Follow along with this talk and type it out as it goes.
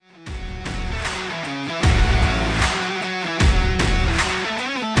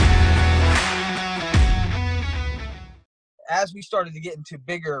as we started to get into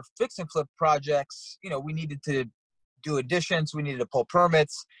bigger fix and flip projects, we needed to do additions. We needed to pull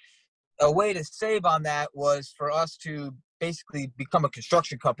permits. A way to save on that was for us to basically become a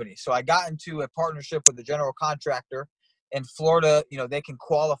construction company. So I got into a partnership with a general contractor in Florida. They can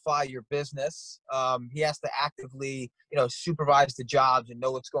qualify your business. He has to actively, supervise the jobs and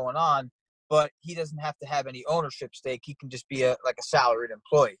know what's going on, but he doesn't have to have any ownership stake. He can just be like a salaried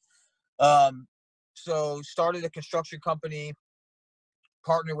employee. So started a construction company,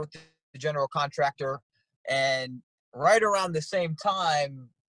 partnered with the general contractor, and right around the same time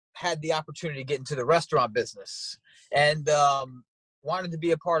had the opportunity to get into the restaurant business, and wanted to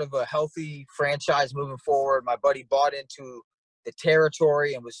be a part of a healthy franchise moving forward. My buddy bought into the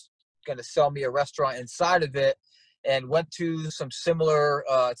territory and was going to sell me a restaurant inside of it, and went to some similar,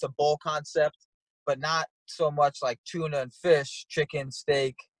 it's a bowl concept, but not so much like tuna and fish, chicken,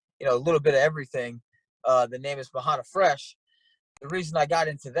 steak, a little bit of everything. The name is Mahana Fresh. The reason I got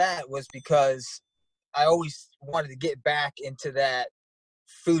into that was because I always wanted to get back into that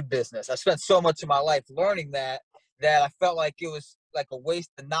food business. I spent so much of my life learning that I felt like it was like a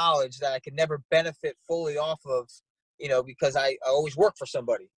waste of knowledge that I could never benefit fully off of, because I always worked for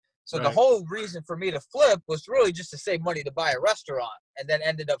somebody. So the whole reason for me to flip was really just to save money to buy a restaurant, and then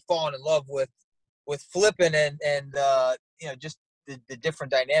ended up falling in love with flipping and just the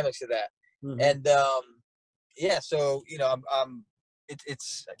different dynamics of that. Mm-hmm. And so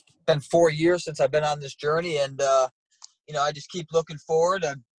it's been 4 years since I've been on this journey, and I just keep looking forward.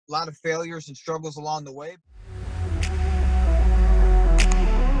 A lot of failures and struggles along the way.